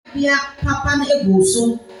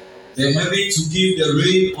The heaven to give the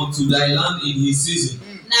rain unto thy land in his season.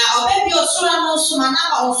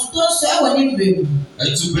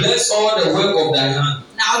 And to bless all the work of thy hand.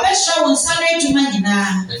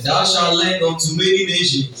 And thou shalt lend unto many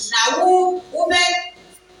nations.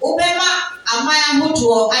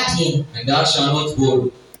 And thou shalt not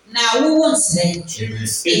borrow.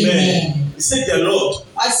 Amen. Amen. He said the Lord,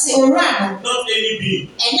 not any being,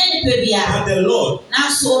 but the Lord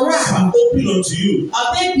shall open unto you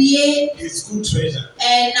his good treasure.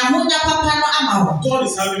 God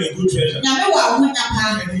is having a good treasure,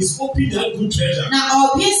 and he's opening that good treasure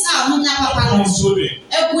upon his children.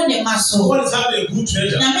 God is having a good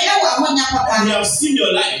treasure, and he has seen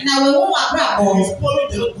your life, and he's pouring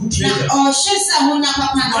that good treasure.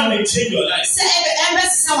 Come and change your life.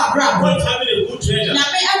 God is having a good treasure,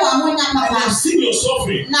 and he has seen your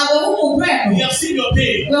suffering, he has seen your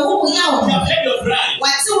pain, he has heard your cry,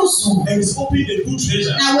 and he's opening the good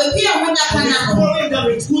treasure, and he's pouring down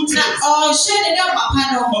his good things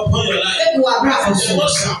upon your life, and the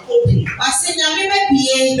Lord shall open.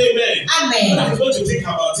 Amen. Amen. I'm going to think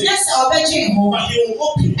about it, but he will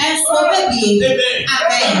open. Amen.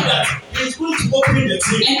 That he's going to open the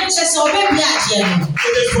thing.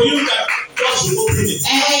 It is for you that God should open it.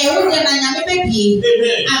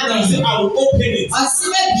 Amen. Amen. I will open it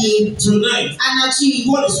tonight.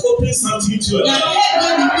 God is opening something into your life.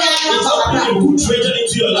 He's opening a good treasure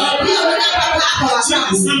into your life. Check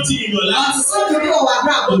something in your life.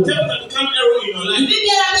 Whatever that become error in your life,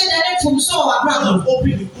 God has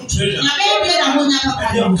opened the good treasure, and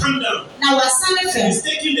they have come down. He's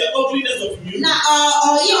taking the ugliness of you,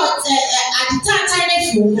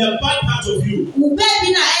 the bad part of you.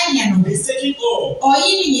 He's taking all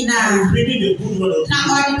and bringing the good one of you.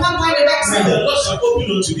 And the Lord shall open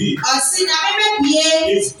unto thee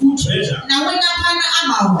his good treasure.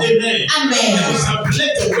 Amen. And he shall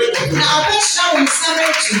bless the work of you.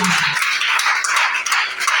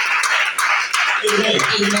 Amen.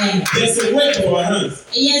 There's a work of our hands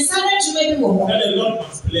that the Lord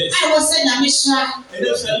must bless. And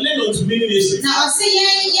they shall lend unto many nations.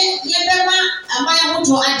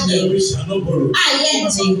 And we shall not borrow.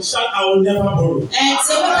 Shall I will never borrow.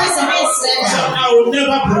 Shall I will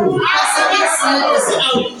never borrow.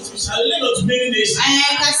 We shall lend unto many nations.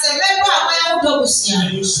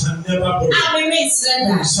 And you shall never borrow.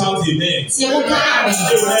 Shout amen.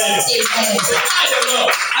 Amen.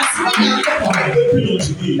 Open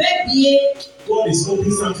unto thee. God is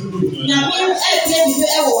opening something good in your life.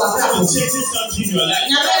 God is changing something in your life.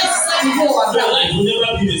 Your life will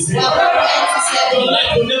never be the same. Your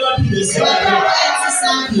life will never be the same.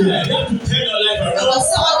 You have to turn your life around.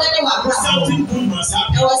 Something good must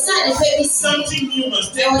happen. Something new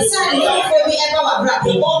must take place in your life.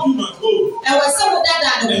 The old you must go.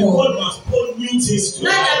 And God must put new things to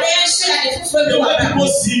your life. The way people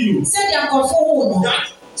see you, that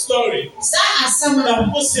story that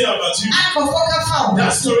people say about you,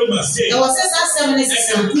 that story must say, and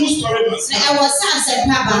the good story must say.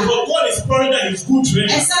 But God is pouring out his good treasure,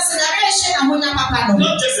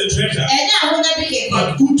 not just a treasure,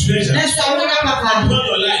 but good treasure upon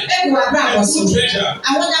your life. A good treasure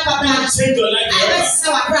to change your life forever.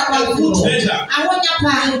 A good treasure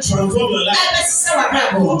to transform your life.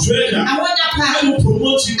 A good treasure to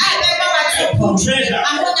promote you. A good treasure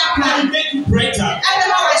to make you brighter.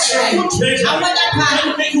 A good treasure that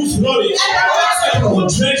will make you flourish. A good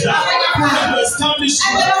treasure that will establish you.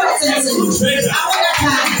 A good treasure that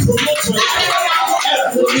will promote you.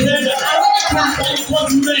 A good treasure that will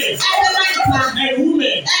cause men and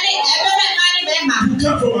women who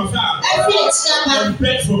come from afar and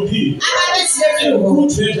beg from thee. A good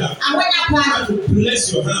treasure that will bless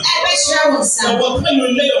your hands. And when you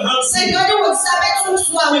lay your hands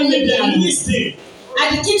on the least thing,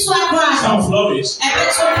 shall flourish.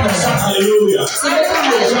 Hallelujah.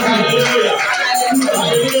 Hallelujah.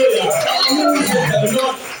 Hallelujah.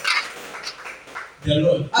 The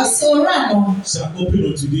Lord shall open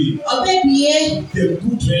unto thee the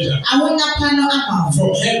good treasure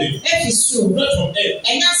from heaven, not from earth,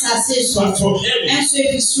 but from heaven.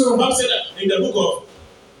 Bible said that in the book of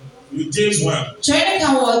James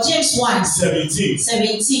 1, 17.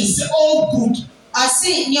 Say all good.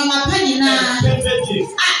 Perfect things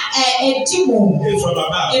is from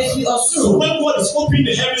above. So when God is opening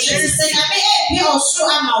the heavens, He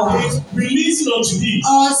is releasing unto thee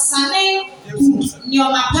good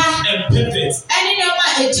and perfect.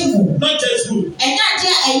 Not just good.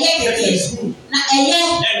 Perfect good.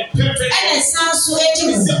 And perfect.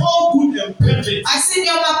 He said all good and perfect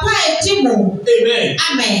Amen.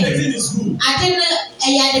 Amen. Everything is good. It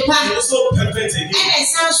is so perfect again.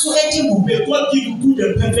 May God give you good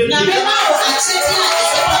and perfect gifts.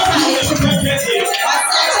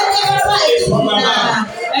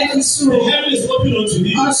 The heaven is open unto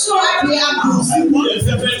thee. You see good and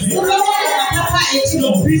perfect gifts.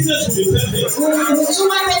 Your business will be perfect. Your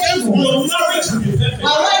marriage will be perfect.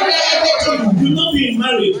 You will not be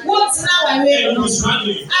married. And you will be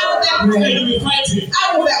struggling. And you will be fighting. The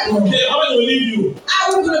husband will leave you.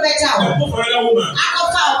 And go for another woman.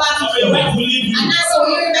 Or your wife will leave you. For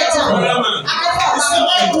another man. It's all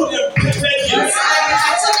good and perfect gifts.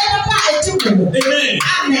 Amen.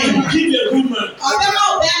 Amen. Give you a good man.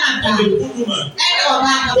 And a good woman.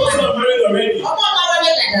 Those who are married already.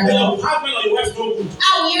 And your husband or your wife no good.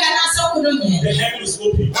 The heaven is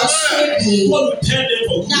open. God will tell them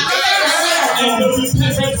for good. And they will be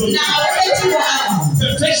perfect for you.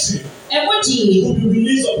 Perfection will be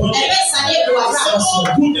released upon you. All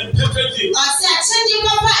good and perfect gifts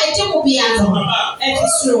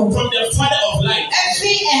from the Father of light.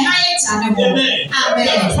 Amen. The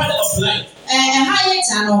Father of light.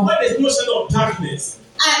 Where there is no shadow of darkness.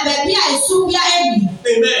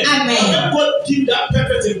 Amen. Amen. God give that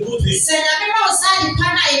perfect and good thing.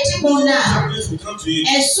 Darkness will come to you.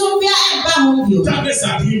 Darkness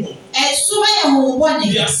are demons.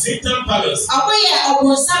 They are Satan powers.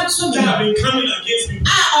 They have been coming against people.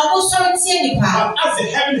 But as the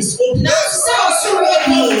heaven is open, God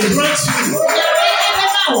will grant you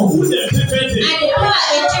good and perfect thing.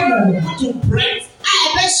 Good to break.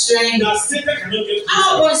 That Satan cannot get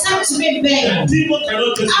closer. That demon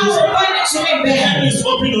cannot get closer. The heaven is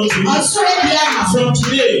open unto you. From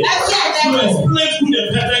today, you explain good and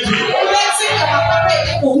perfect thing.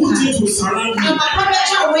 Good things will surround you.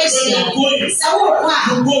 When you are going, you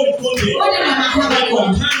go with good things. When you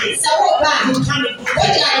are coming, you come with good things.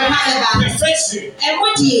 Perfection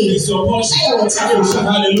is your portion.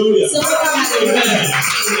 Hallelujah. Amen.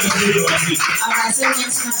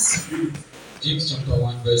 James chapter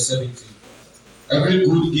 1 verse 17. Every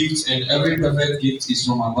good gift and every perfect gift is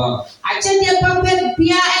from above. And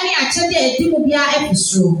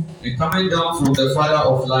coming down from the Father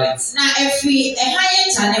of lights,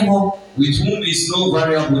 with whom is no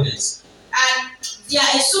variableness,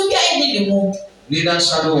 neither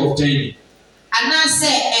shadow of turning.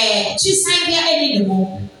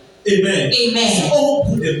 Amen. Amen. All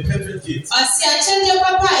good and perfect gifts.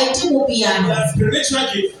 That's spiritual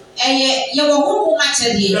gift.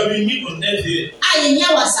 That we need on earth here.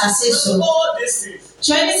 All these things are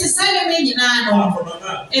from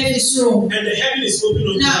above. And the heaven is open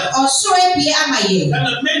on earth. And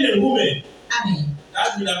the men and women. Amen.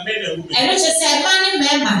 That means that men and women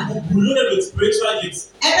who loaded with spiritual gifts.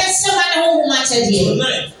 Tonight,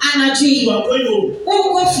 you are going home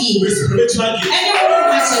with spiritual gifts.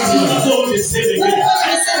 You are going to say again.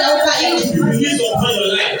 You release upon your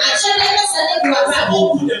life. All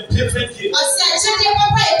good and perfect gifts.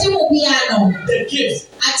 The gifts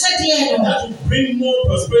that will bring more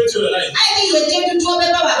prosperity to your life.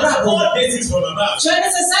 All this is from above.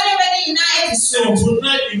 And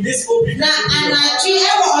tonight in this open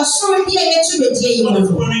God is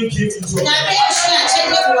pouring gifts into your life.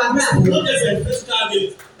 Not just a physical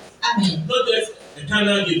gift. Amen. Not just a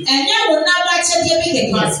carnal gift.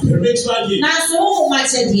 But spiritual gift.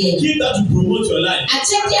 Give that to promote your life.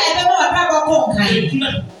 Give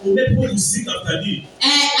that will make people to seek after thee.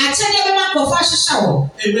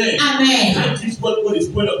 Amen. Amen. That is what God is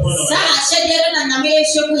pouring upon our life.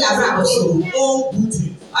 All good things.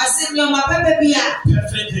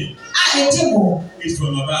 Perfect thing. Is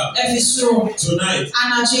from above. Tonight,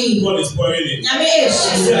 God is pouring it.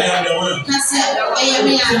 Say, I am the one. Say,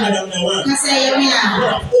 I am the one.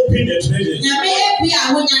 God has opened the treasures.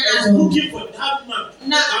 And looking for that man.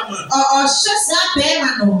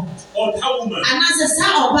 Or that woman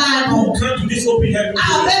who come to this open heaven who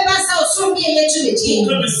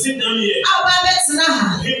come and sit down here for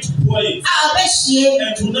him to pour it.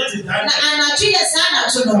 And tonight is that night.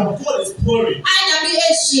 God is pouring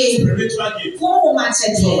spiritual gift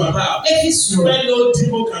from above. Where no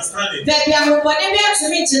demon can stand it.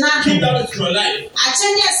 Keep that with your life.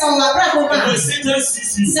 And when Satan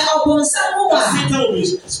sees you, Satan will be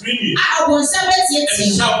screaming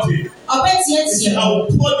and shouting. He said, I will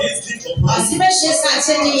pour this gift upon you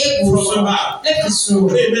from above.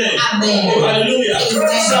 Amen. Amen. Oh, hallelujah. Amen.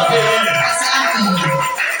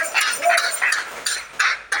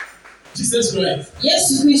 Jesus Christ.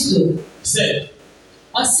 Yes, Christ Said,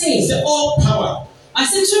 all power has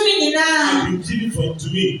been given to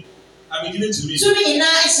me have been given to me Tumi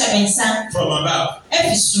nyinaa ɛhyɛ me nsa. from above.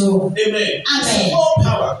 Ɛfi soro. Amen. Amen. All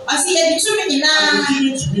power Ɔsi ebi tumi have nyinaa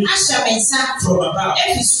been given to me ahyɛ me nsa. from above.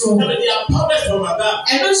 Ɛfi soro. Now they are powers from above.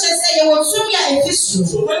 Ɛno hyɛ sɛ yɛwɔ tumi a ɛfi soro.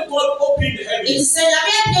 So when God opened the Eti heavens, sɛ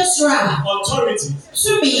nyame abie soro a, authority,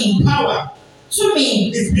 tumi, power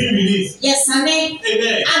tumi, is being released. yɛsane.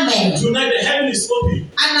 Amen. Amen. Tonight the heaven is open.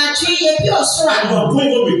 Anadwo yi ebi ɔsoro And you a, are going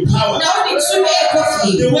on with power. na wode tumi ekɔ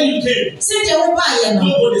fie. The way you came, Sɛdeɛ wobaeɛ no,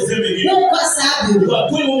 nobody is them again. wonkɔ saa bio. You are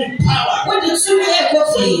going on with power. Wode tumi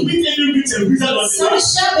ekɔ So you fie. meet any witch and wizard on Sɛ the way,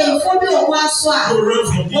 wohyia bɛnfoɔ bi wɔ hɔ aso a, you run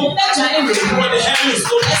from wɔn him. bɛgyane wɔ mu. But the heaven is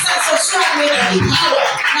open. Ɛsan sɛ soro a wɔadi. Power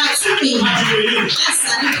Na tumi has been released.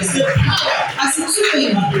 asane It's kɔ. the power Ase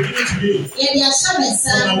tumi has been given to me yɛde ahyɛ me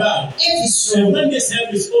nsa from above. efi And soro. when this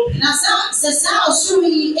heaven is open, Na sɛ saa ɔsoro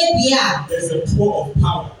yi ebie a, there's a pour of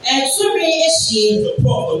power. ɛtumi ehyie. There's a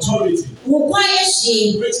pour of authority Wo kwan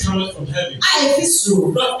ehyie which cometh from heaven. a efi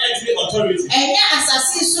soro. Not earthly authority. Ɛnyɛ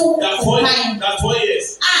asase so That kwan for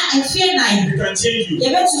years a mfeɛ nan you can change you.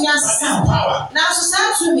 yɛbɛtumi But asesa this wo. power Nanso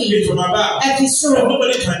saa tumi is from above. ɛfi And soro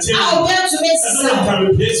nobody can change a you. obi atumi And asesa nobody wo. can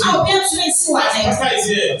replace A you. obi atumi nsi wo As anan. pastor is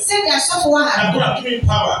here, Sɛdeɛ asɔfo wɔ ha I'm no, going to give him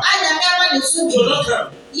power. a Nyame ama ne tumi. So don't come.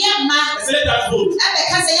 Yɛmma I said that vote.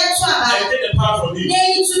 ɛbɛka sɛ yɛto I aba take the power from na him.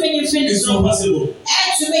 ɛyi tumi ne mfiri ne It's so. not possible.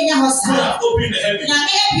 Ɛtumi nyɛ hɔ God saa. has opened the heaven.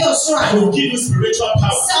 Nyame abie ɔsoro I a, will give you spiritual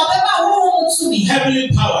power. sɛ ɔbɛma honhom tumi, Heavenly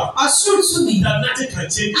power ɔsoro tumi, that nothing can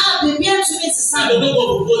change. a biribi atumi nsesa I don't no, know what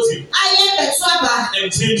will vote him a yɛbɛto aba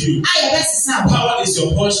and change you. a yɛbɛsesa wo. Power is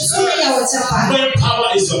your portion. Tumi yɛ wo kyɛfa. When power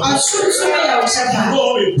is your portion, Ɔsoro tumi yɛ wo kyɛfa.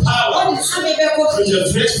 go with power Ɔde tumi bɛkɔ with fie your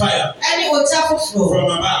fresh fire ɛne ogya foforɔ from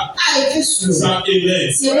above. a efi soro. Sound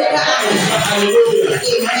amen. Tie wo ka amen. Hallelujah.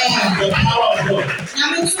 Amen. The power of God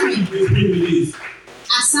Nyame tumi is being released.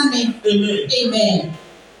 asane. Amen. Amen.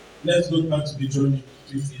 Let's go back to Deuteronomy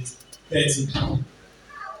 28:30.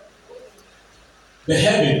 The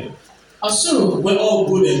heaven Ɔsoro where all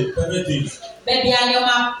good and perfect things baabi a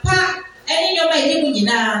nneɛma pa ɛne nneɛma a yɛde mu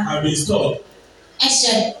nyinaa have been stored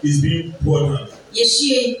ɛhyɛ is being poured out.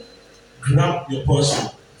 yɛhyie. Grab your portion.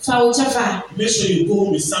 Fa wo kyɛfa. Make sure you go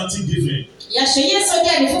home with something different. Yɛhyɛ yɛ sɛ ɔde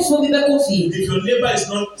ade foforɔ bi bɛkɔ fie. If your neighbor is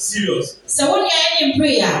not serious, Sɛ wo nua ɛne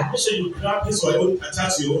mpere a, make sure you grab his or your own,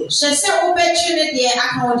 attach to your own. hyɛ sɛ wobɛtwe ne deɛ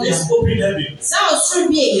aka wo deɛ. Let's open heaven. Saa ɔsoro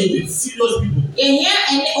bi a You yɛyi. need serious people. Yɛhia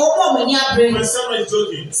ɛne wɔn a wɔn ani abere. When someone is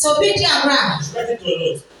joking, Sɛ obi di agorɔ respect it or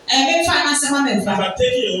not. a, ɛmɛfa anasɛm If amɛfa. I'm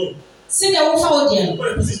taking your own, Sɛdeɛ wofa wo deɛ no, when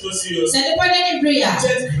the person is not serious, sɛ nipa n'ani bere a,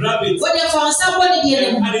 just grab it wo deɛ fa wo nsa bɔ ne deɛ no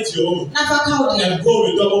and mu, add it to your own. na fa ka wo deɛ. And go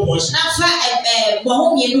with double portion. Na fa bɔ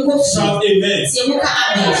ho mmienu kɔ fie. Shout amen. Tie wo ka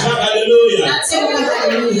amen. Shout hallelujah. Na tie wo ka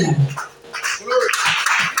hallelujah.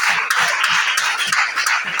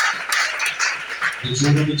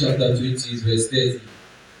 Deuteronomy chapter 20 verse 30.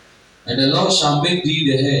 And the Lord shall make thee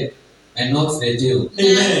the head and not the tail.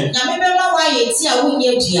 Amen. Nyame bɛma wo ayɛ ti a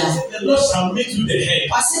wonyɛ dua. The Lord shall make you the head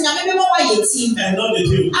Ɔse Nyame bɛma wo ayɛ ti and not the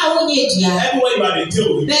tail. a wonyɛ dua. Everywhere you are the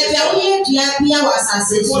tail, Baabi a woyɛ dua bia wɔ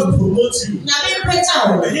asase God so. promote you. Nyame mpeta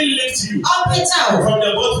wo. And He lift you Ɔmpeta wo. from the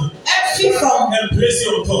bottom Ɛfi fam. and place you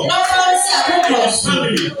on top. Na ɔfa wo si akokɔ Your so.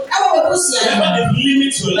 family, Ɛwɔ w'abusua no. wherever they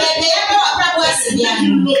limit your life, Baabi a yɛbɛ wɔ abrabɔ ase they bia make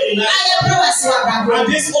you no. low in A life. yɛbrɛ wɔ ase wɔ abrabɔ. And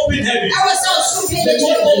this open heaven, Ɛwɔ sɛ ɔsoro bi the ne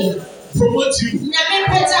gyina God mu. will promote you Nyame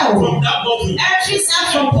mpeta wo. from that bottom Ɛfi saa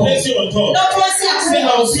and fam hɔ. place you on top. Na ɔfa si Say,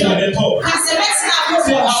 akokɔ I'll so. be at the top. Kasɛ mɛtena Say, akokɔ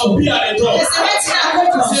so. I'll be at the top. Kasɛ mɛtena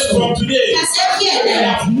akokɔ Say, so. from today, Kasɛ fi I ɛdɛ.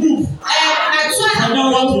 have moved Ato from that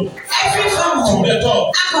anadɔ. bottom Ɛfi fam to hɔ. the top.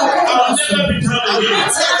 Akɔ I akokɔ will so. never be down again.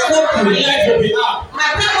 Mɛtena My akokɔ. life will be up.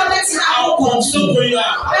 M'abrabɔ bɛtena I will akokɔ so. continue going up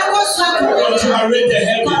Bɛkɔ so akokɔ until so. I reach the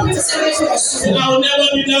heaven. Kɔpem sɛ bɛtɔ wɔ And soro. I will never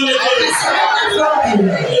be down again. Kasɛ bɛtena fam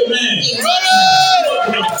hɔ. Amen.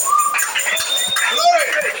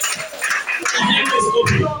 The heaven is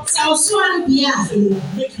open. Sɛ ɔsoro ano bia a, It will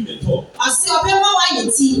make you the top. ɔse ɔbɛma woayɛ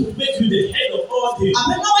ti. It will make you the head of all things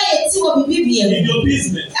Ɔbɛma woayɛ ti wɔ bibibia in mu. your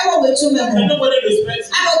business. Ɛwɔ w'adwuma And mu. nobody respects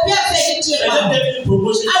A you. obi afɛ ne die And ma not wo. get any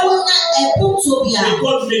promotion. A wonya ɛpuntuo bi a, May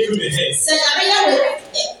God make you the head. sɛ Nyame yɛ wo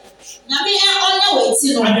Nyame ɔnyɛ wɔ eti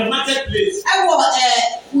no. At the marketplace, Ɛwɔ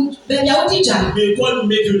baabi a wodi dwa. may God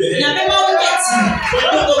make you the head. Nyame ma wonyɛ ti. When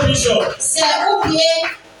you don't open shop, Sɛ wobie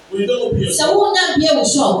when you don't open your sɛ shop, wonya bie wo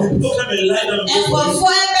shop. people come and lie down before you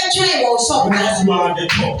Nkɔfoɔ ɛbɛtwɛn wɔ shop no. because you are at the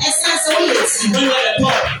top. Ɛsan sɛ woyɛ ti. When you are the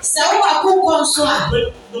top. Sɛ wowɔ akokɔ nso a.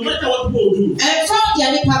 But no matter what people do. Ɛmfa deɛ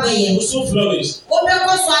nipa bɛyɛ. You so flourish.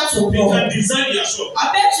 Wobɛkɔ so ato They bɔ. can design your shop.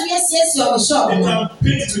 Ɔbɛtumi asiesie ɔmo shop They no. can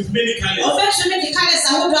paint it with many colors. Ɔbɛtumi de colours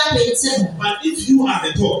ahodoɔ apɛnti no. But if you are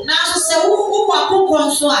the top. Nanso sɛ wowɔ akokɔ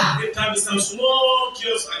nso a. There can be some small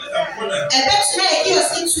kiosks at the corner. Ɛbɛtumi ayɛ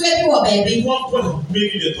kiosk ntua bi wɔ baabi. One God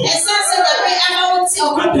made you the top. Ɛsan sɛ dɛbɛ ɛma wo ti At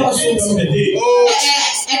ɔkokɔ the so end of the ti. day.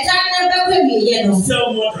 Ɛdan no bɛkɔ awieɛ no.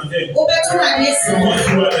 Sell more than them. Wobɛto ade si hɔ. Because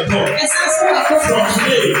you are the top. Ɛsan sɛ wɔ akokɔ. From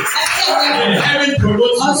today. When heaven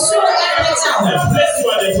promotes you. Ɔsoro ɛpɛta wo. And place you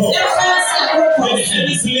at the top. Ɛmfa si akokɔ. When the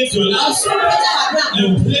heavens lift your life. Ɔsoro pɛta w'abra.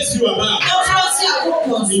 And place you above. Ɛmfa si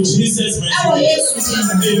akokɔ. In Jesus' mighty Ɛwɔ name. Yesu din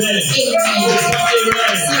mu. Amen. Amen.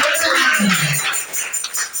 Amen.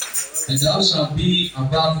 And thou shalt be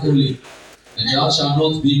above only, and thou shalt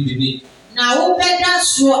not be beneath. Na wobɛda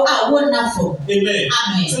soro a wonna fam. Amen.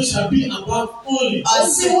 Amen. So shall be above only.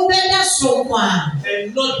 Ɔsi wobɛda soro nko a.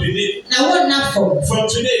 And not beneath. Na wonna fam. From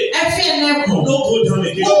today. Ɛfɛ ɛnɛ kɔ. Don't go down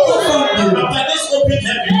again. Wokɔ fam bio. After this open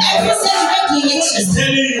heaven. Ɛfɛ sɛ ɛbɛdi yɛ God is akyi.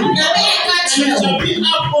 telling you. Na bɛyɛ ka And kyerɛ it wo. shall be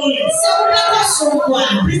up only. Sɛ wobɛkɔ soro nko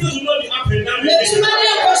a. Business will not be up and down again. Mɛtuma ne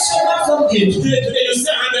ɛkɔ soro nko fam bio. Today you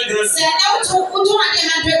say 100 Ghana. Sɛ ɛnɛ wotu ade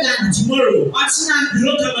 100 Ghana. Tomorrow, Ɔtena you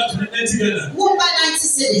don't come back to 90 Ghana. womba 90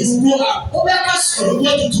 cities. You go up. Wobɛkɔ soro. You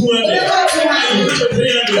go to 200. You Wobɛkɔ 200. go to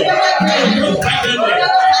 300. Wobɛkɔ You 300. go to 500.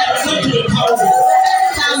 It's up to your power.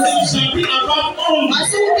 You shall be above only.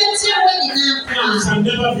 Ɔsi wobɛtie wɔ nyinaa And you kora. shall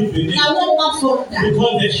never be beneath. Na womba fam da.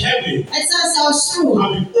 Because the heaven Ɛsan sɛ ɔsoro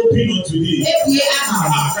have been opened unto thee. ebie ama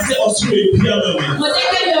wo. I said, Osuru epia mama.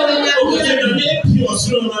 Mɔdeke yɛ ɔwɛnyamia. Epia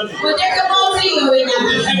Osuru mama. Mɔdeke ma ɔfi yɛ The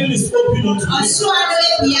ɔwɛnyamia. heaven is open unto thee. Ɔsoro ano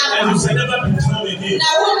ebie And ama you wo. shall never be down again. Na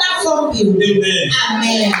wonna fam bio. Amen.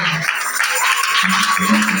 Amen.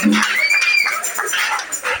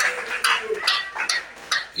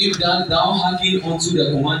 If that thou hearken unto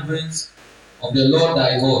the commandments of the Lord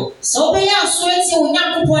thy God, Sɛ wobɛyɛ aso eti wo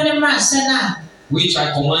Nyankopɔn ne mmarahyɛ no a, which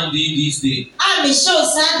I command thee this day, a mehyɛ wo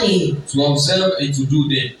saa de, to observe and to do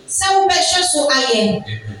them. sɛ wobɛhwɛ so ayɛ.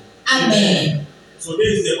 Amen. Amen. So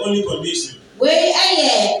this is the only condition. Wei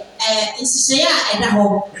yɛ nhyehyɛeɛ a ɛda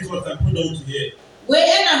hɔ. That's what I put down to here. Wei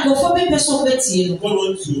ɛna nkurɔfoɔ bi pɛ sɛ wɔbɛtie no. God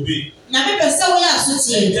wants you to obey. Nyame pɛ sɛ woyɛ aso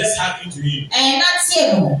tie no. Just hearken to him. Na tie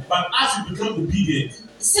no. But as you become obedient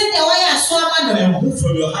Sɛdeɛ wɔyɛ aso ama no and no. move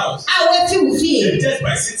from your house, A wɔafi wo fie. and just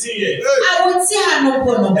by sitting here A wɔte ha no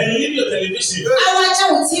mpo no. and leave your television A wɔakyɛ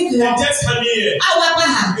wo TV and hɔ. just come here, A wɔaba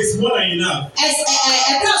ha. it's more than enough.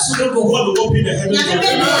 Ɛdɔɔso dodo. God will open the heavens Nyame for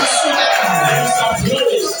you. bɛma wo so ama. And you shall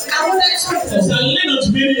flourish. A wobɛto You po. shall lean unto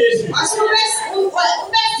many nations. Ɔso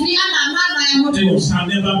wobɛfiri ama amanaman ho And you do. shall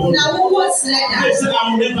never borrow. Na wowɔ srɛ da. They said, I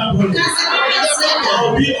will never borrow. Kasa wobɛ srɛ da. I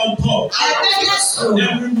will be on top Ɛbɛyɛ so.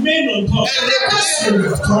 and remain on top Ɛbɛkɔ so.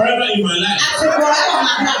 forever in my life. Afebɔɔ ɛwɔ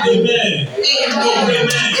m'abrabɔ. Amen. Amen.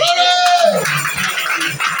 Amen.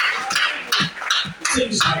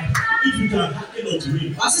 If you can hearken unto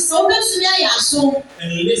me Ɔse sɛ wobɛtumi ayɛ aso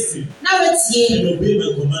and listen na woatie and obey my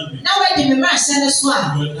commandment, na woadi me mmarahyɛ no so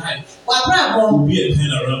a your life w'abrabɔ will be a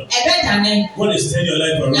turnaround. ɛbɛdane. God is turning your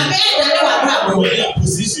life Nyame around. ɛdane w'abrabɔ. You are in a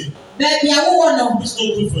position Baabi a wowɔ no it's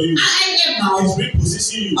not good for you. a ɛnyɛ ma wo. It's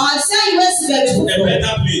repositioning you Ɔnsa yi woasi baabi to a foforɔ.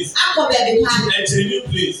 better place, Akɔ baabi pa. to enter a new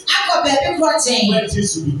place Akɔ baabi korɔkyɛn. where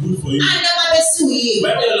things will be good for you. A nneɛma bɛsi wo yie.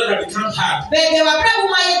 Where your life has become hard, Baabi a w'abrabɔ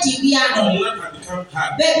mu ayɛ den biara no. your life has become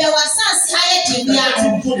hard. Baabi a w'asase ayɛ den biara no.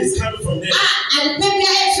 Everything good is coming from there. Adepa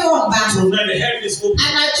biara efi wɔn ba. So now the heaven is open.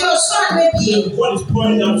 Anadwo ɔsoro abɛbie. God is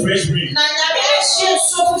pouring down fresh rain Na Nyame ahyɛ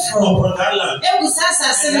nsuo foforɔ. upon that land. Egu saa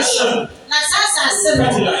asase no so. Na saa asase no.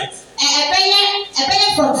 Fertilize,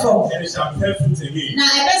 Ɛbɛyɛ frɔmfrɔm. and it shall bear fruit again. Na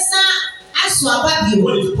ɛbɛsa aso aba bio.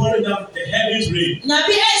 God is pouring down the heavens rain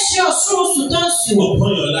Nyame ahyɛ ɔsoro sutɔ nsuo. upon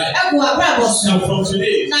your life. Egu w'abrabɔ so. And from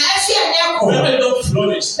today, Na ɛfi ɛnɛ kɔ. wherever you don't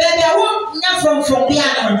flourish, Baabi a wɔnya frɔmfrɔm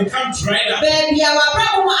biara no. have become dried up, Baabi a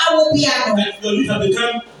w'abrabɔ mu awo biara no. and your leaves have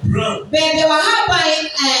become brown. Baabi a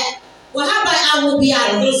w'ahaban awo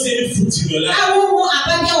biara You no. don't see any fruit in your life. Awo mu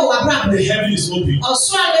aba bi wɔ w'abrabɔ. The heaven is open.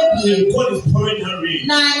 Ɔsoro abɛbie. And God is pouring down rain.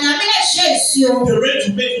 Na Nyame ahyɛ nsuo. The rain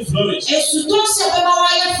to make you flourish, Esutɔ nso bɛma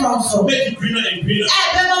w'ayɛ to frɔmfrɔm. make you greener and greener,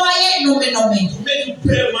 Ɛbɛma w'ayɛ nnomenome. to make you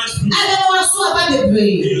bear much fruit Ɛbɛma w'aso aba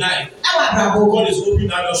bebree. in life. Ɛwɔ abrabɔ. God is opening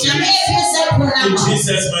that door for Nyame you. ebie sɛ pono In ama.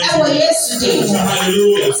 Jesus' mighty Ɛwɔ name. Yesu din mu.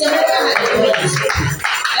 Hallelujah. Sɛ mɛka hallelujah. God is open.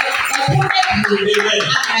 Ɛpono abie. Amen.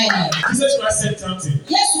 Amen. Jesus Christ said something.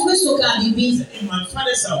 Yesu Kristo ka biribi. In my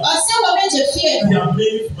father's house, Ɔsɛ wɔ m'agya fie there no. are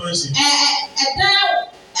many mansions.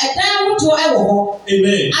 Ɛdan ahodoɔ ɛwɔ hɔ.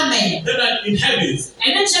 Amen. Amen. Then in heavens,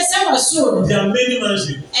 Ɛno kyerɛ sɛ wɔ soro no. there are many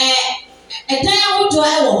mansions. Ɛdan ahodoɔ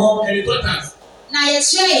ɛwɔ hɔ. And he taught us Na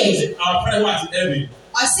yɛkyerɛ our Father who art in heaven.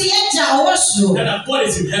 ɔsi yɛgya ɔwɔ soro. That our God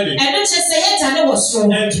is in heaven. Ɛno kyerɛ sɛ yɛgya ne wɔ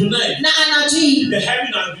soro. And tonight, Na anadwo yi, the heaven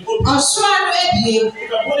has been opened. ɔsoro ano ebie. You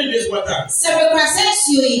can put in this water. Sɛ bɛkura sɛ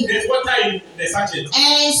nsuo yi. There's water in the sachet.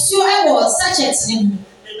 Nsuo ɛwɔ sachet ne mu.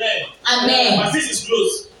 Amen. Amen. But this is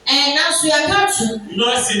closed. Nanso yɛka to. You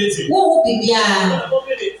don't see anything. Wohu biribiara.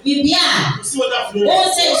 Biribiara. You see water flowing.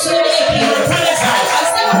 Wohu sɛ nsuo no ebie.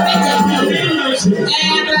 Ɔsɛ ɔbɛgya bi.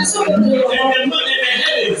 Ɛnso bebree wɔ hɔ.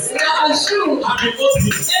 Na ɔsoro Have been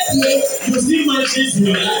opened. ebie. You see mansions in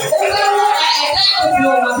your life. Wobɛhu ɛdan bebree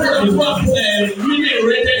wɔ w'abrabɔ. You have women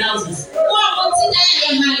rented houses. Wɔn a wɔte dan a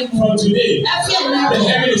ɛyɛ han mu. From today, Afi ɛnna the bɔ.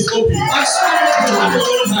 heaven is open. You Ɔsoro have ebie. your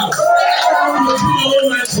own house. You have your own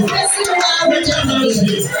mansion. Ɛsi mu a Better wɔgya bi.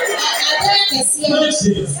 mansions. Ɛdan kɛseɛ.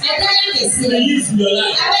 Mansions. Ɛdan kɛseɛ. Release in your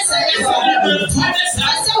life. Abɛsɛnyɛ In fɔ. the Father's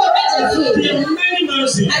house, Ɔsɛ wɔbɛgya fie. there are many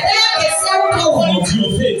mansions. Ɛdan kɛseɛ wɔ hɔ. According to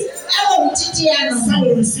your faith, Ɛwɔ wo titi ano. some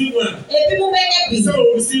will receive one. Ebi mu bɛnya bi. Some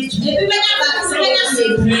will receive two. Ebi bɛnya baako, Some ebi will bɛnya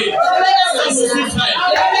receive mmienu. three. Ebi bɛnya Some will mmiɛnsa. receive five.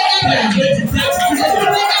 Ebi bɛnya 10, nnan. 20, 30, Ebi 50.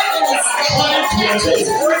 bɛnya mmiɛnsa. According to your faith,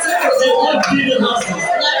 they won't build the houses.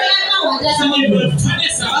 Nyame ama wɔn dan Some ho. in the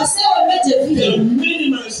Father's house, Ɔsɛ wɔbɛgya there fie. are many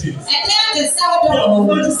mansions. Ɛdan kɛseɛ wɔ There hɔ. are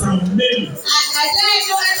mansions and many. Ɛdan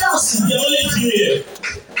no ɛdɔɔso. There are only few here.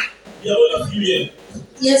 There are only few here.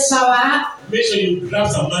 Yɛsawa. Make sure you grab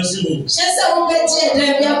some mansion home. Hyɛ sɛ wobɛgye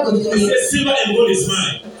ɛdan bi akɔ He fie. says, silver and gold is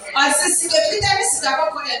mine, Ɔsɛ sika fitaa ne sika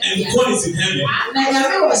kɔkɔɔ yɛ and bia. God is in heaven, Na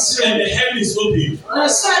Nyame wɔ soro. and the heaven is open. Na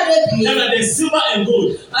ɔsoro ano ebie. Now that there's silver and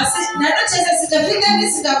gold, Ɔsɛ na ɛno kyerɛ sɛ sika fitaa ne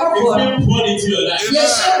sika it's kɔkɔɔ no. being poured into your life.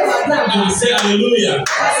 Yɛhyɛ wɔ abrabɔ. And say hallelujah.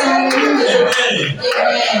 Ɔsɛ hallelujah. Amen.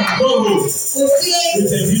 Amen. Go home Kò fie.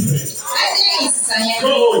 with a difference. Ɛne nsisaeɛ.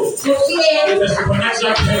 Go home Kò fie. with a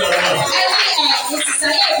supernatural turnaround. Ɛne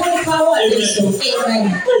nsisaeɛ a ɛbɔ nipa wɔ ɛdi so.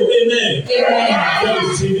 Amen. Oh, amen. Amen. God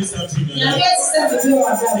is changing something in your Nyame life. ɛsesa bibi wɔ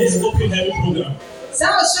abrabɔ. This open heaven program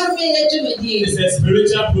Saa ɔsoro mi yɛ dwumadie. is a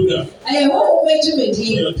spiritual program Ɛyɛ honhom for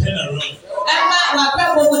dwumadie. your turnaround. Ɛma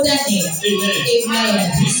w'abrabɔ mu dane. Amen.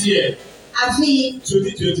 Amen. This year, Afi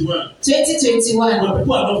 2021, 2021. when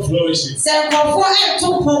people are not flourishing, Sɛ nkurɔfoɔ ɛnto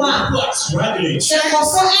mpɔm a. people are struggling Sɛ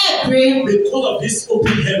nkurɔfoɔ ɛɛpere. because of this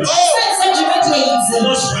open heaven. Sɛ dwumadie yi Do ti.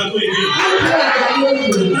 not struggle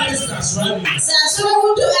again. The lives are struggling Sɛ asɔrɔ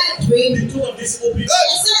ahodoɔ ɛɛpere. because of this open.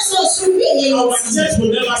 Ɛsɛ sɛ ɔsoro wie yɛ Our yi ti. church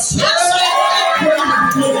will never struggle Asɔrɔ ɛɛpere.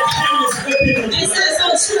 because the heaven is open. Ɛsɛ sɛ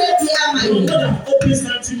ɔsoro ebie ama You will yi. not have opened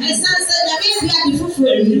something new, Ɛsɛ sɛ nyame ebie ade foforɔ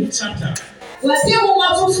a yi. new chapter Wɔde nwoma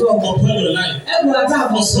foforɔ upon your life, ɛgu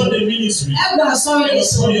abrabɔ so. upon the ministry, Ɛgu asɔre and ne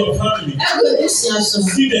so. upon your family. Ɛgu ebusua so.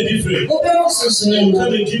 See the difference. Wobɛhu soso And yɛ you mu.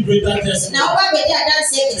 come and give greater Na testimony woba bɛdi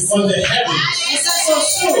adanseɛ kɛseɛ. because the heaven Ɛsɛ sɛ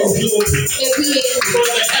ɔsoro is being open. ebie. Because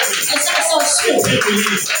the heaven Ɛsɛ sɛ ɔsoro is being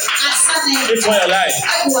released asane into your life.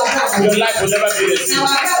 ɛgu abrabɔ. Your life will never be the Na same.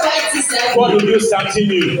 w'abrabɔ ɛte sɛ God will do something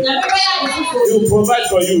new. Nyame bɛyɛ ade foforɔ. He will provide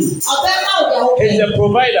for you. Ɔbɛma wo deɛ wopɛ. He is the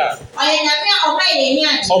provider Ɔyɛ Nyame a ɔma yɛ ɛhi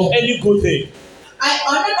ade. of any good thing.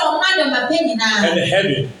 Ɔno na ɔma nneɛma pɛ nyinaa. And the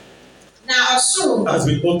heaven Na ɔsoro has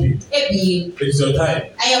been opened. ebie. It is your time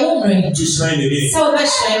Ɛyɛ wo mmerɛ. to shine again. Sɛ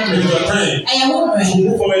wobɛhyerɛn It is bi. your time Ɛyɛ wo to mmerɛ.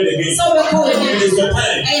 move forward again. Sɛ wobɛkɔ wo It anim. is your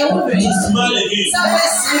time Ɛyɛ wo mmerɛ. to smile again. Sɛ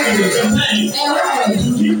wobɛsere. It is your time Ɛyɛ wo mmerɛ. to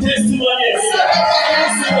give testimonies. Sɛ wobɛdi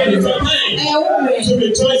adanseɛ. It is your time Ɛyɛ wo mmerɛ. to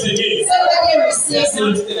rejoice again. Sɛ wobɛdi awusie.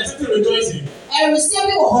 There's something rejoicing. Awusie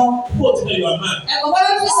bi wɔ hɔ. People think that you are mad. Ɛkɔbɔ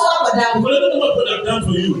bɛfi sɛ woabɔ dam. But they don't know what God has done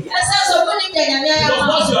for you. Ɛsɛ sɛ ɔmo nim deɛ Nyame ayɛ Because ama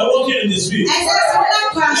wo. once you are walking in the street, Ɛsɛ sɛ wonam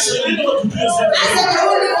kwan so. you don't know what to do yourself. Asɛ deɛ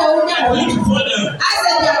wonim deɛ wonya For wɔ. you to fall down,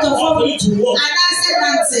 Asɛ deɛ atɔ or fam. for you to walk, Anaasɛ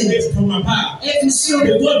nante. it's from apart. Efi soro.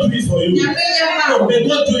 May God do it for you. Nyame yɛ ma wo. May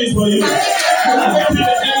God do it for you. Nyame yɛ ma wo. Open the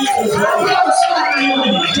heavens for you. Nyame yɛ wo so ama He wo.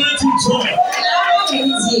 will grant you joy. Na ɔma wo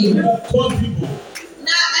ntie. Call people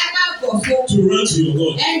Na ɛma nkurɔfo. to run to your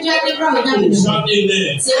God. Ɛndwa ne bra wo Nyame Oh, mu. shout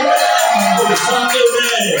amen. Sɛ wonya Oh, shout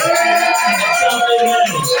amen. Shout amen.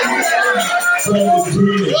 God is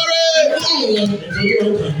doing it. ɛbi ayɛ. And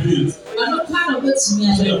no one can do it. Ɔno kwa na obetumi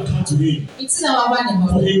So ayɛ. you have come to Him Nti na waba ne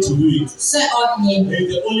for hɔ. Him to do it. Sɛ ɔnyɛ. He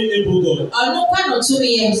is the only able God Ɔno kwa na ɔtumi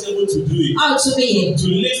who yɛ. is able to do it. A ɔtumi yɛ. To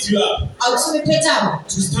lift you up, Ɔtumi pagya wo.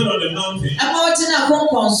 to stand on the mountain, Ɛma wɔgyina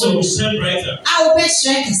konkɔn so so. you shine brighter A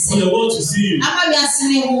wobɛhyerɛn for kɛse. the world to see you. Ama wiase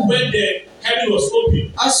ne hu. When the heaven was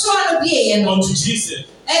open Ɔsoro no bieɛ no. unto Jesus,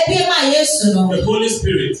 The Holy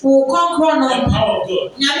Spirit, the power of God,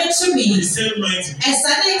 the same mighty,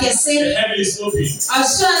 the heaven is open,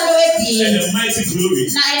 and the mighty glory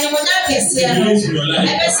is released in your life.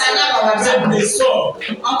 They saw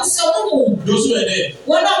those who were there,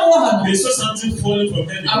 they saw something falling from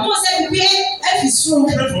heaven.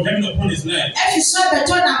 Come from heaven upon his life.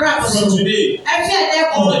 From today,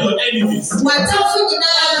 all your enemies,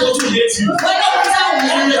 those who hate you,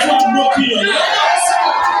 those who are mocking your life,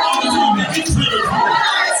 those who are making fun of you,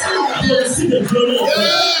 they will see the glory of God.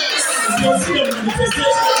 They will see the manifestation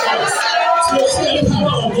of God. They will see the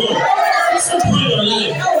power of God upon your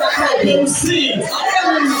life. They will see it.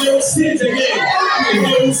 They will see it again.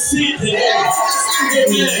 They will see it again.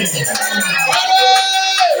 Amen.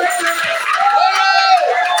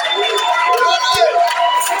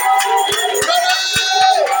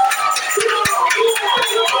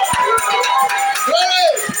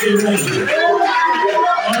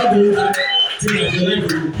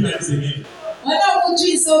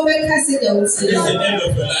 This is the end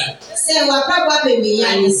of your life.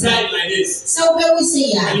 And you died like this.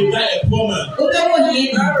 And you died a poor man.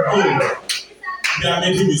 Oh, they are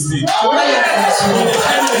making mistakes.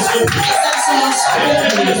 The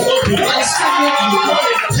heaven is open.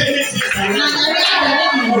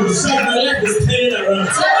 So my life is turning around.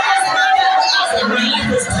 My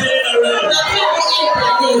life is turning around.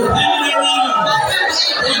 Turning around.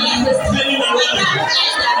 My life is turning around.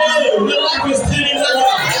 Oh, my life is turning around.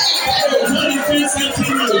 God is doing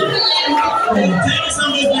something new. Turning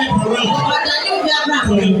somebody's life around.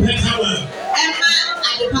 For the better one.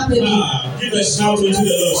 Give a shout unto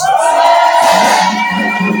the Lord.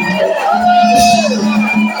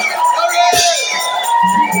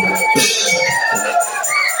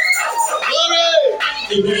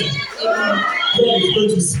 Amen. God is going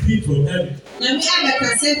to speak from heaven.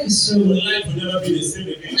 Your life will never be the same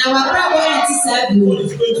again. God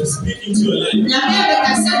is going to speak into your life.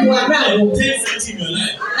 And take something in your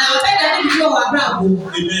life.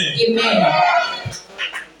 Amen. Amen.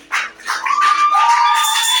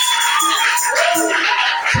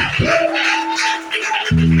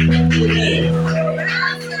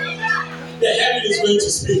 The heaven is going to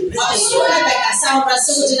speak.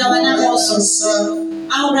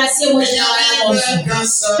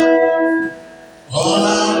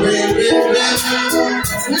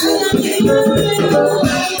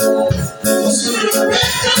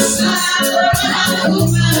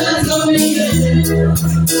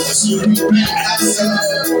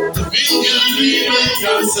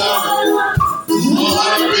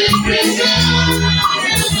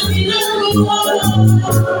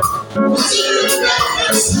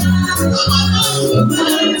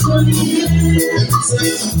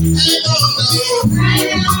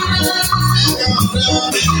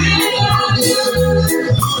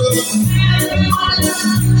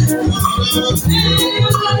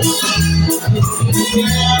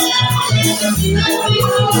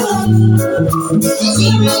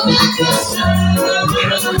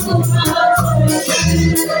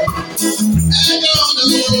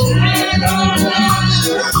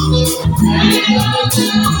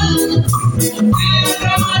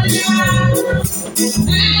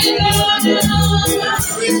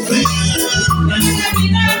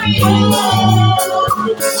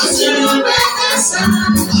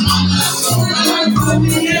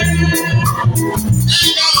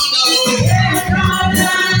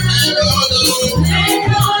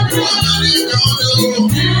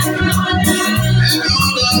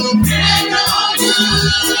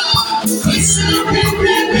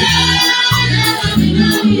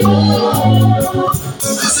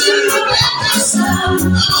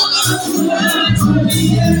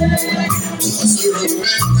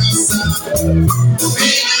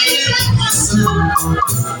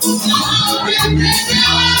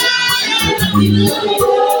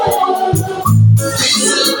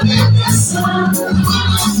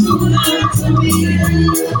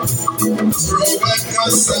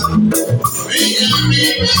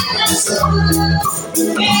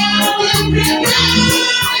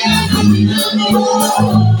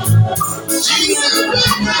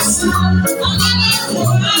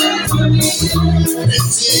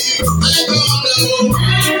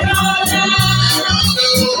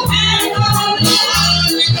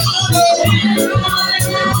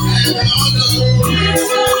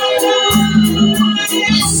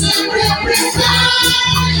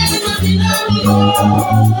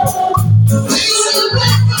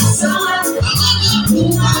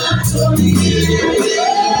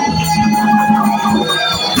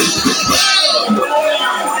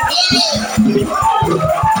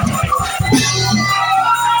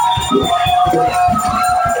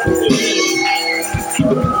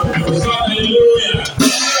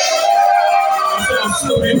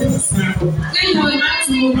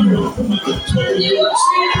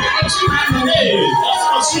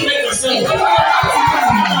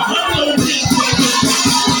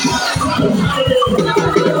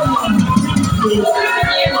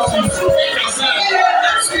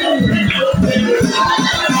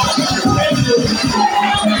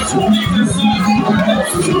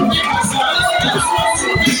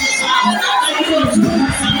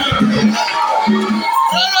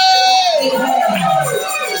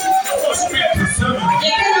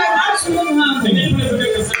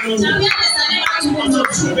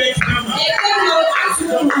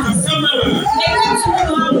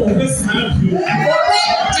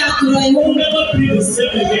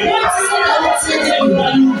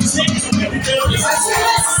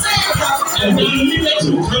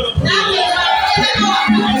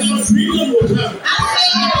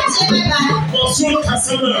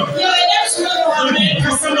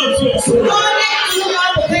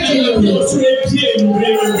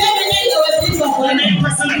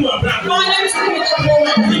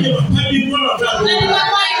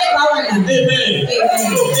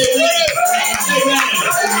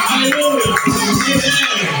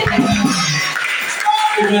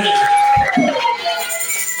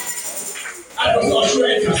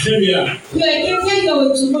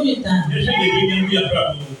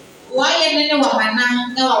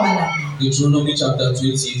 Deuteronomy chapter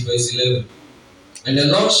 28, verse 11. And the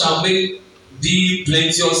Lord shall make thee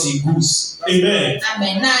plenteous in goods. Amen.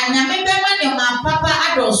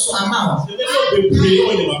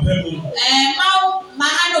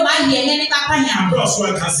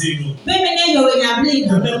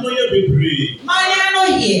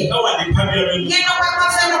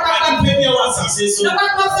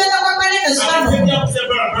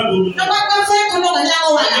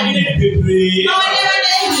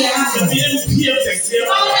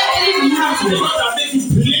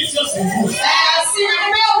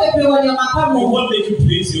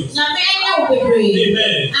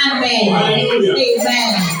 Amen. Amen. Hallelujah.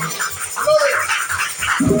 Amen.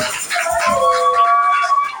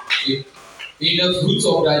 In the fruit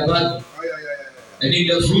of thy body, and in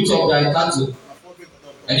the fruit of thy cattle,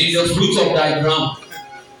 and in the fruit of thy ground,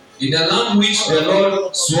 in the land which the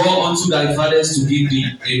Lord swore unto thy fathers to give thee.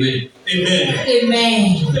 Amen. Amen.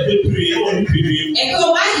 Amen.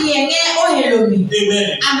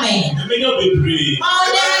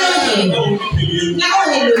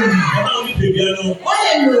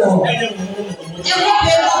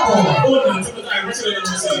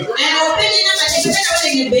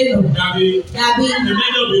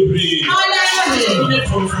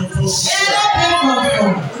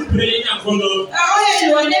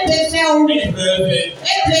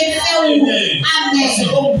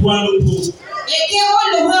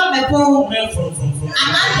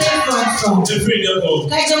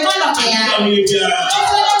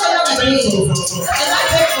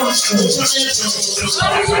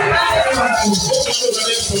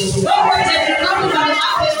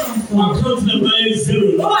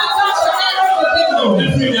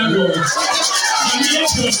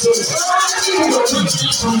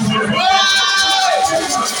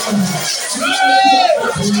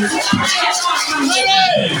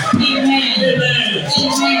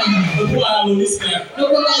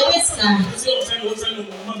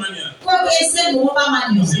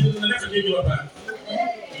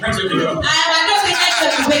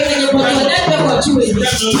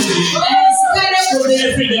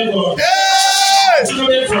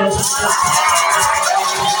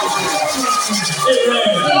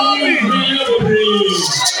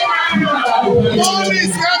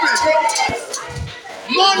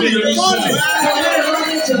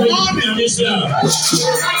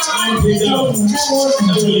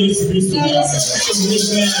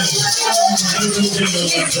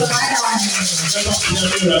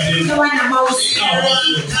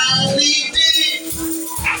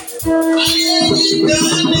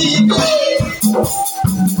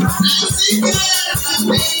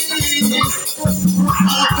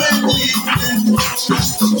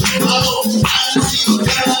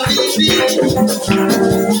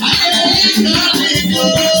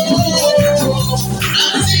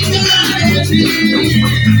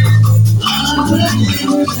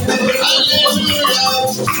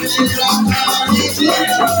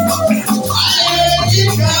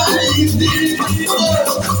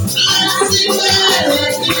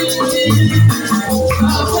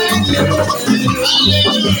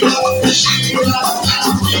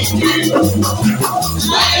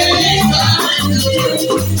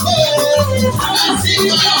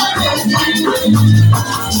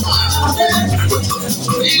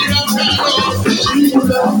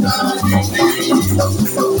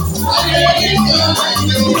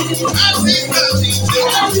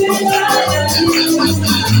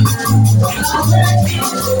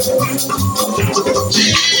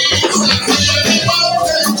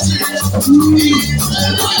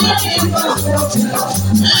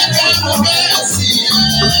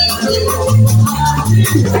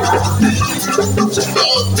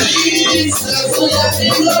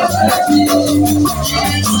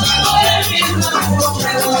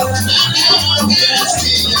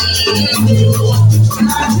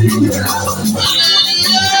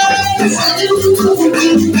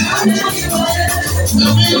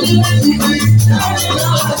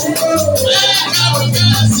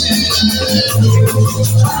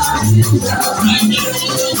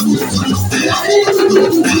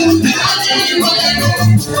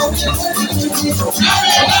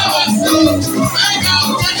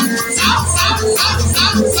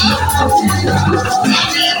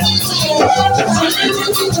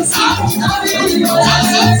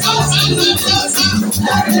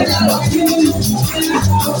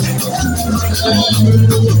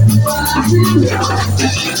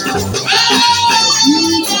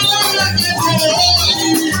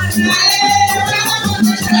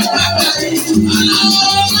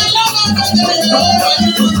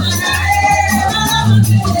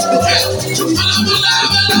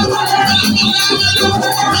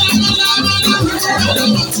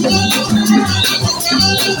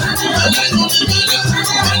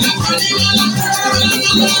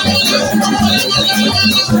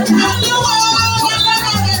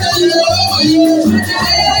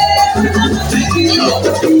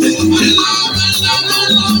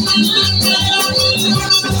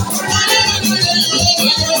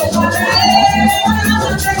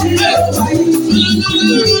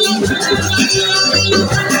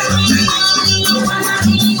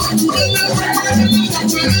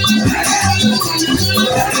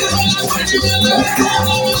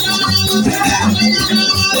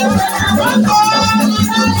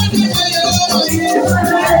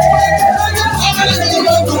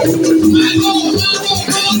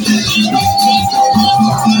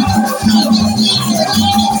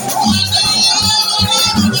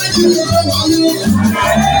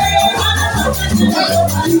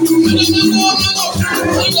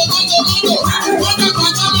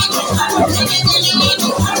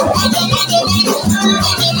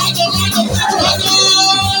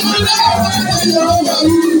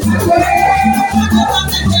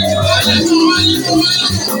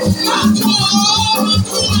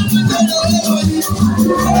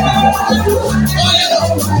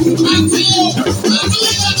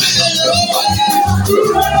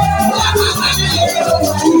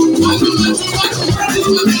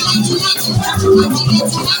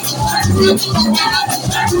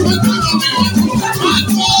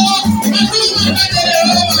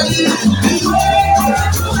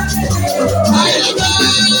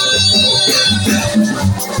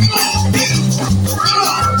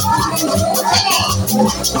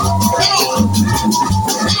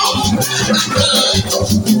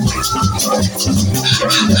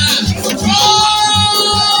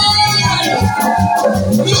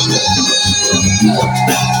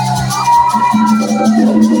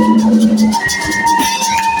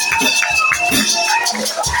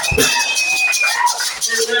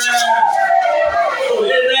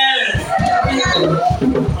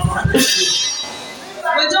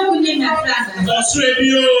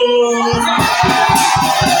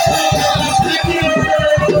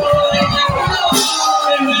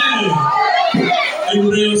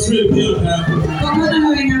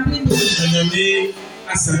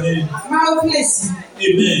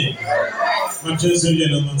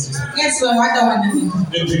 Yes, well, what do you want?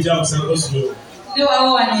 No, I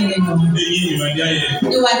want to know.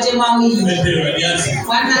 You are Jemawi.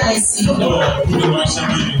 One I see.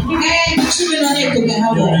 Hey, children on it to be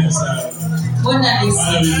how one I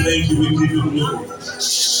see. Thank you, we give you glory.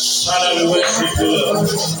 Father, we worship you, Lord.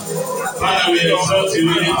 Father, we exalt you,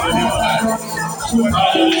 we lift your name high.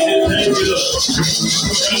 Father, we say thank you, Lord.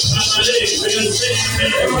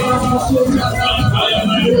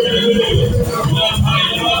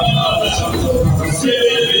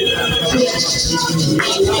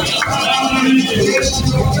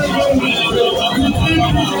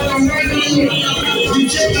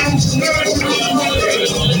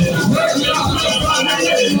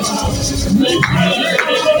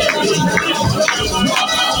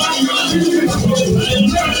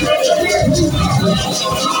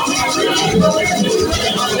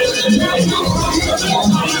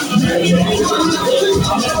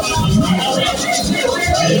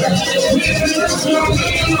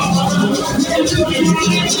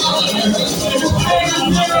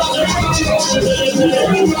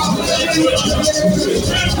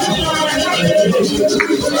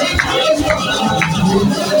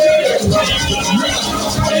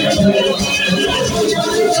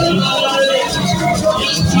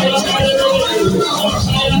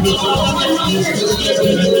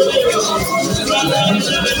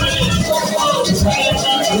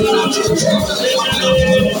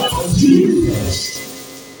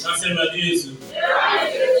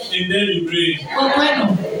 And then you pray.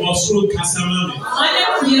 Also, Casamami.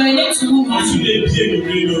 You're in it to move. Also, they pay the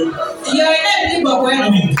radio. You're in it, people. I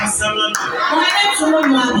mean, Casamami.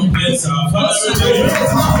 Yes, our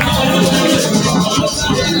Father.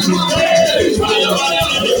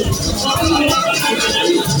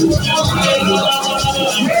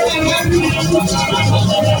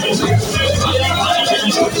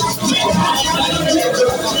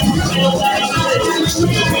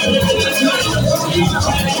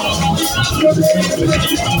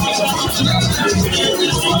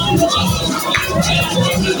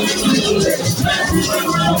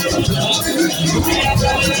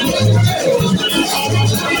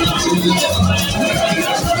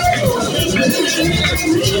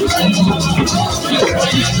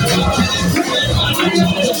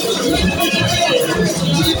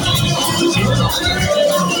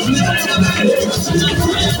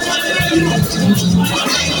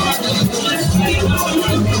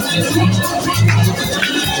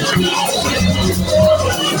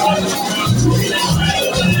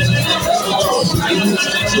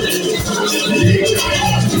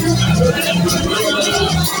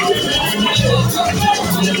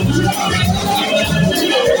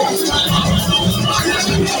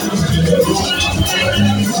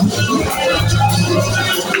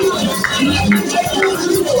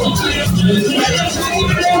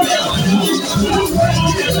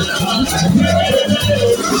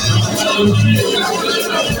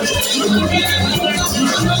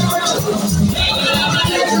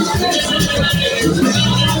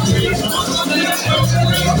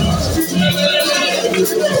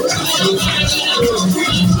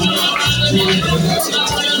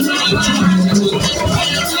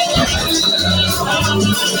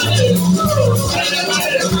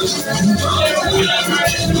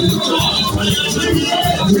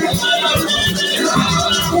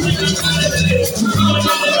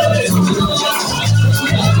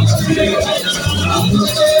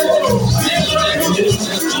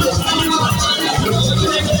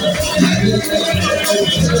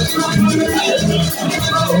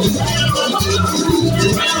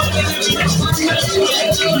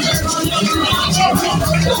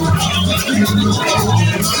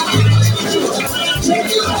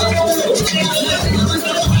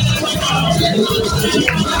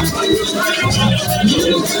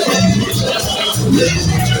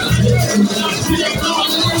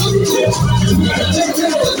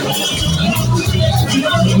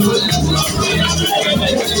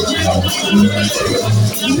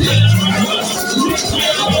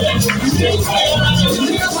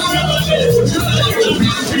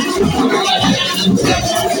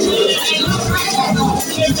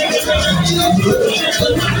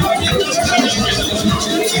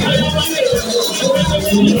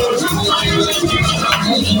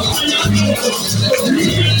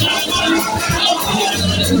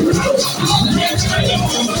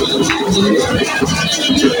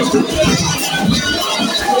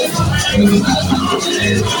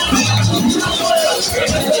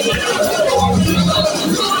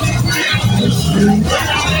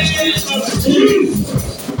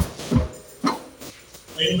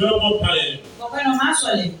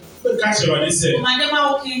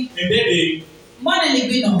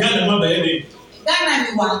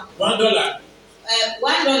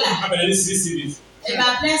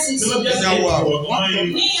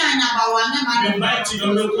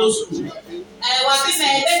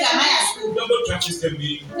 Double track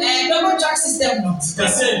system.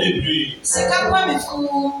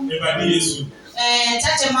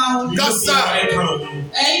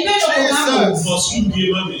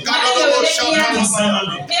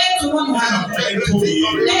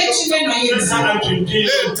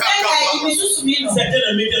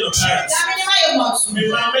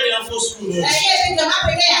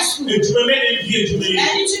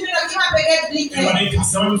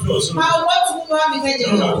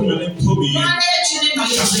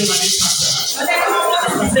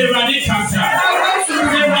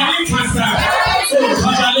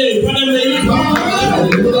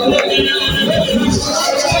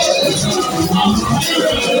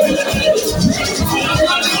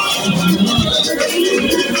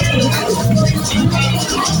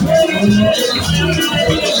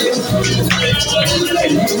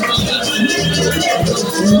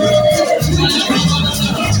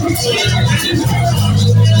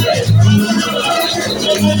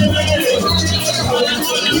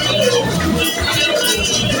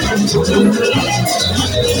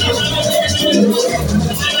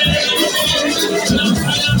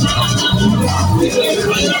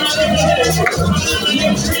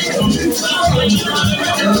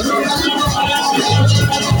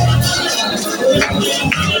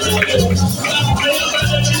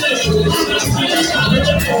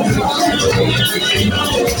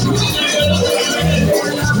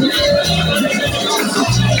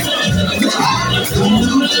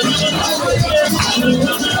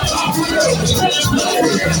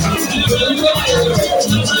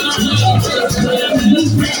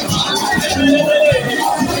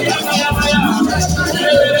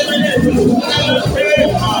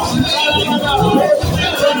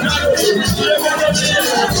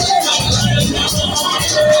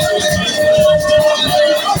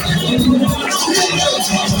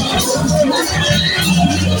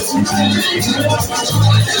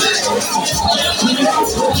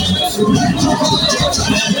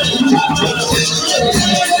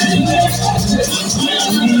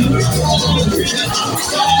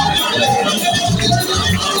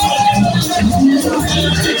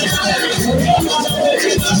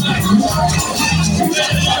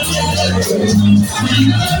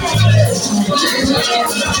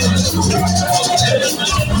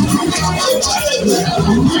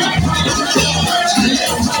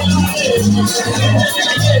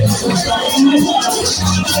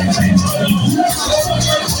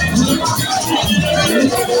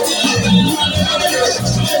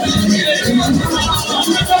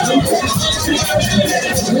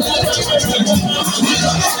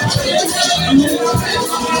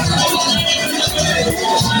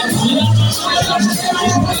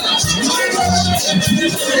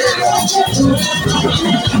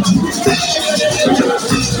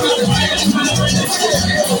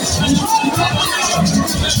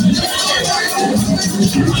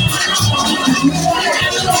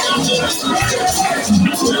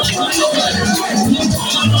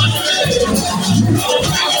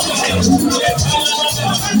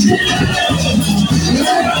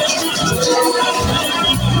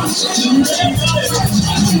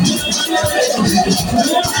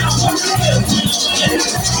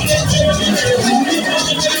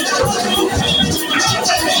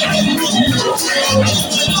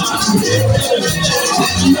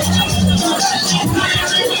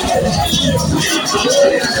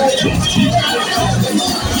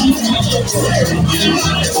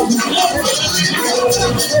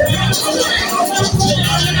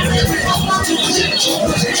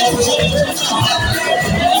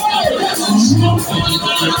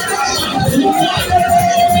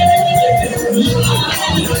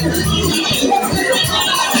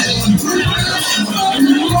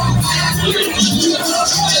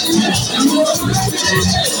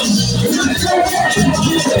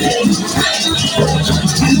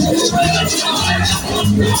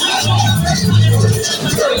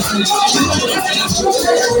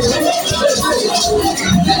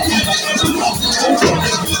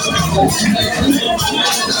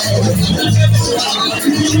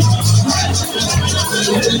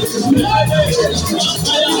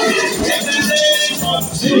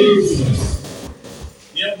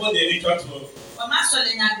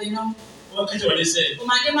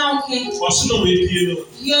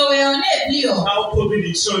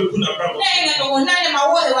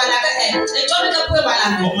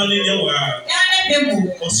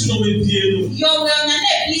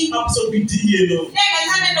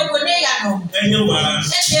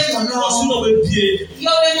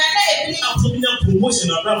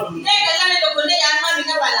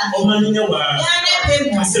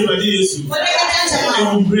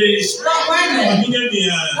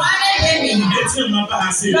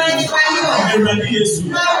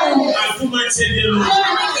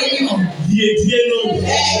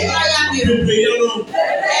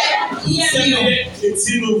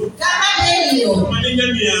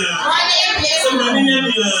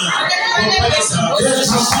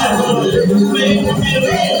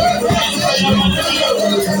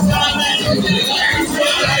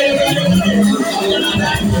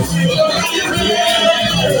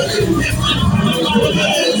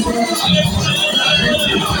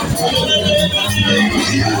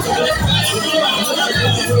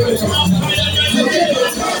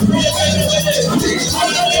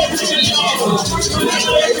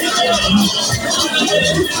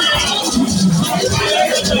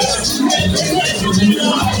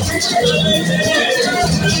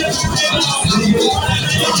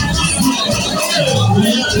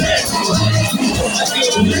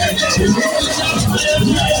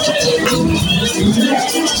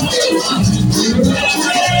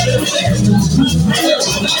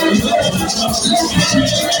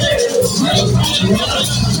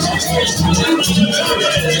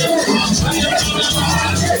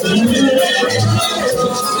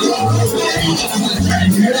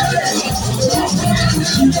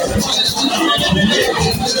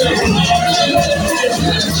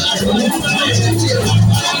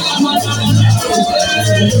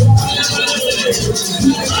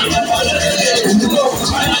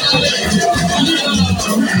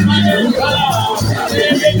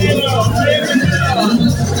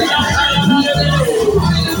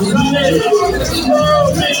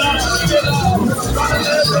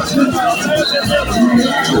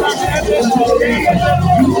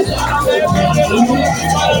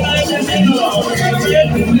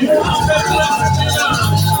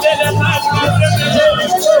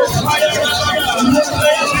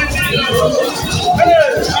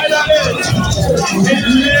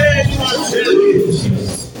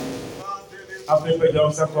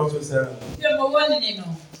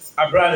 After the